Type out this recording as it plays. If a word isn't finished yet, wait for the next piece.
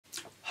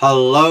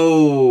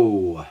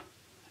Hello.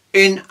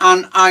 In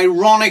an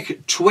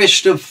ironic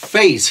twist of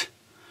fate,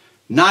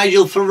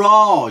 Nigel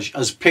Farage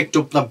has picked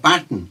up the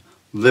baton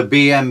the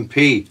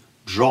BNP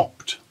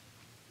dropped.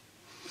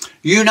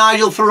 You,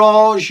 Nigel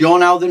Farage, you're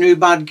now the new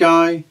bad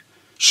guy.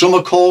 Some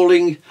are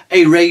calling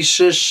a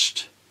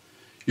racist.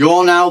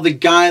 You're now the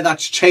guy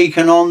that's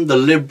taken on the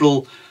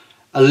liberal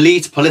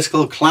elite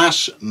political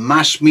class,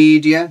 mass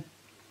media.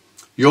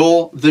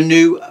 You're the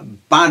new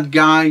bad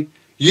guy.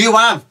 You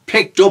have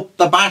picked up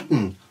the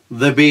baton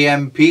the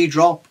BNP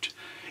dropped.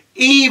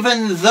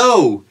 Even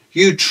though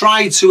you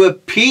tried to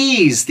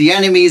appease the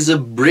enemies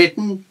of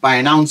Britain by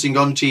announcing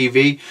on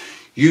TV,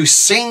 you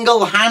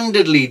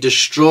single-handedly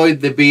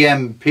destroyed the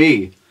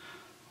BNP.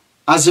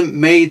 Hasn't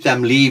made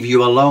them leave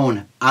you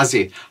alone, has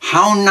it?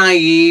 How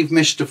naive,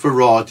 Mr.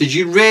 Farage. Did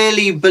you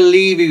really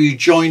believe if you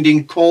joined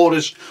in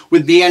chorus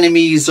with the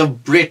enemies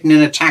of Britain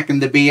in attacking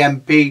the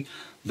BNP,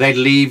 they'd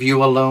leave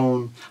you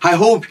alone? I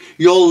hope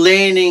you're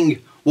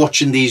learning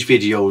watching these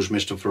videos,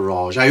 Mr.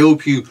 Farage. I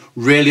hope you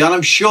really are.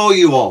 I'm sure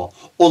you are,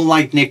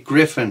 unlike Nick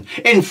Griffin.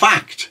 In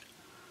fact,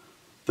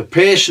 the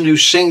person who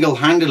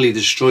single-handedly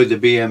destroyed the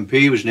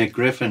BNP was Nick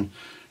Griffin.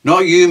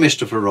 Not you,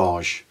 Mr.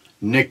 Farage.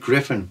 Nick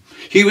Griffin.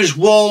 He was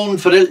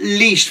warned for at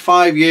least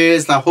 5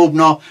 years that, hope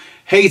not,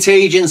 hate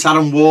agents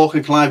Adam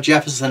Walker, Clive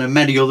Jefferson and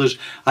many others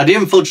had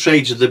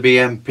infiltrated the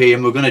BNP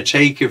and were going to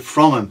take it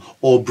from him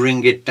or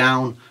bring it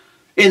down.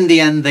 In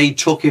the end, they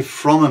took it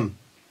from him.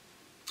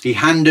 He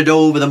handed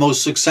over the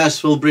most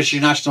successful British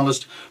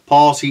nationalist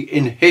party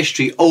in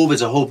history over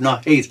to Hope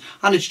Not Hate,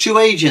 and its two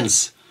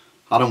agents,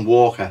 Adam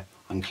Walker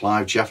and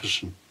Clive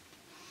Jefferson.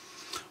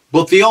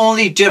 But the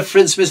only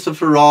difference, Mr.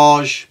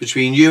 Farage,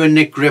 between you and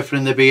Nick Griffin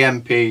and the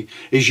BNP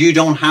is you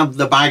don't have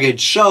the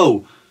baggage.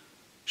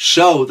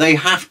 So they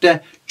have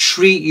to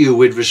treat you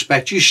with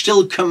respect. You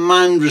still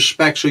command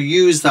respect, so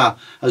use that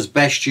as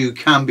best you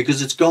can,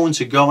 because it's going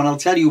to go, and I'll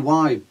tell you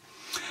why.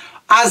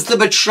 As the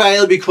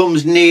betrayal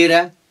becomes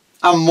nearer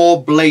and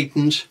more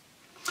blatant,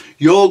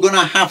 you're going to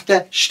have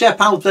to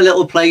step out the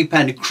little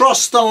playpen,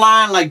 cross the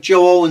line like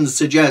Joe Owens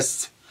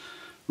suggests,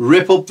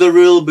 rip up the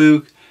rule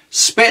book,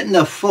 spit in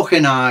the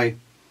fucking eye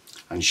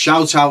and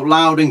shout out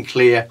loud and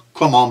clear,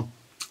 come on,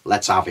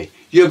 let's have it.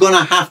 You're going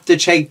to have to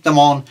take them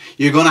on.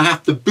 You're going to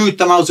have to boot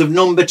them out of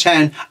number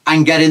 10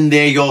 and get in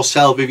there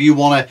yourself if you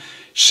want to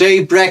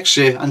save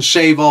Brexit and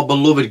save our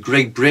beloved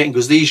Great Britain,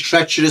 because these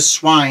treacherous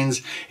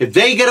swines, if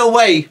they get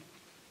away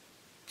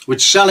with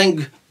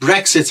selling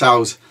Brexit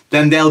out,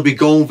 then they'll be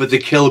going for the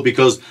kill,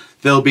 because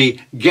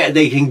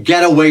they can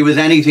get away with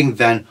anything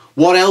then.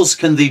 What else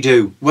can they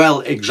do? Well,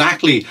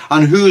 exactly.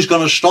 And who's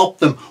going to stop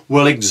them?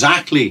 Well,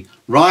 exactly.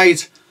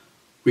 Right?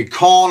 We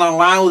can't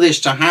allow this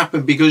to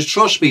happen, because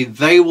trust me,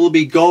 they will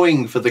be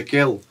going for the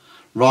kill.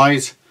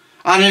 Right?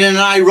 And in an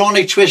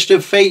ironic twist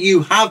of fate,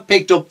 you have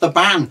picked up the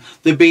ban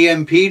the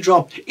BNP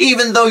dropped.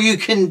 Even though you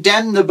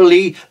condemn the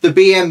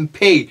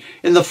BNP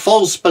in the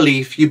false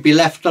belief you'd be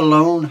left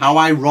alone. How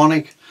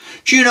ironic.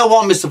 Do you know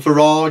what, Mr.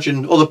 Farage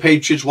and other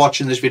patriots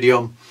watching this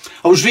video?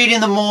 I was reading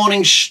the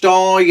Morning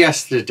Star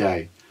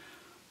yesterday.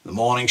 The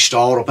Morning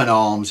Star up in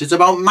arms. It's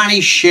about Manny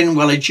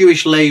Shinwell, a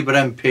Jewish Labour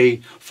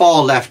MP,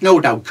 far left,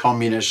 no doubt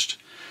communist.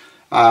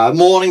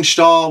 Morning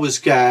Star was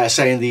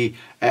saying the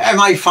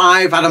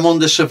MI5 had him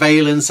under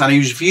surveillance and he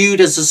was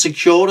viewed as a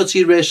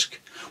security risk.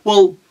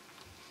 Well,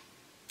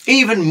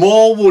 even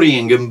more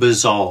worrying and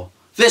bizarre,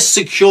 this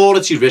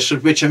security risk,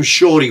 of which I'm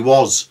sure he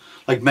was,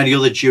 like many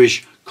other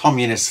Jewish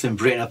communists in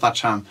Britain at that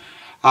time,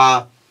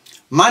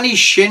 Manny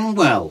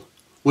Shinwell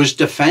was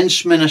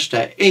Defence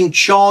Minister in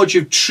charge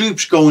of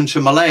troops going to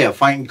Malaya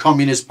fighting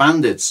communist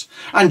bandits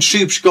and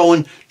troops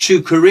going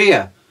to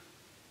Korea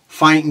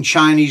fighting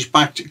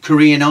Chinese-backed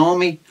Korean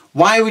army.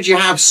 Why would you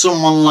have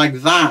someone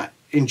like that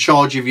in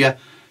charge of your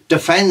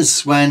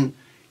defence when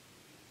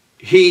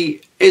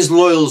his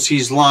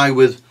loyalties lie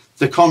with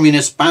the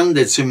communist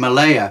bandits in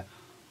Malaya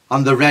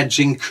and the Reds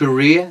in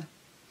Korea?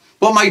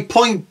 But my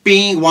point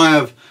being, why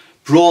I've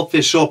brought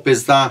this up,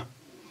 is that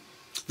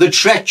the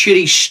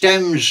treachery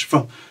stems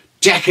from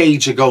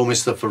decades ago,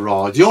 Mr.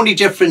 Farage. The only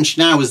difference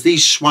now is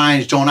these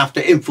swines don't have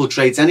to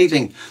infiltrate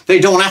anything.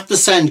 They don't have to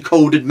send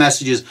coded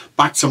messages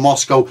back to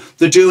Moscow.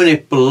 They're doing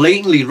it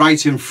blatantly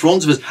right in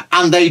front of us,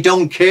 and they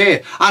don't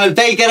care. And if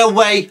they get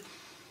away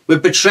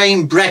with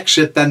betraying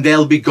Brexit, then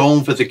they'll be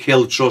going for the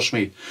kill, trust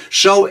me.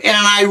 So in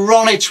an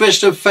ironic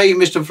twist of fate,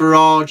 Mr.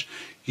 Farage,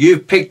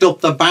 you've picked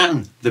up the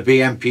baton the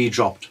BNP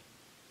dropped.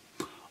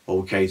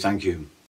 Okay, thank you.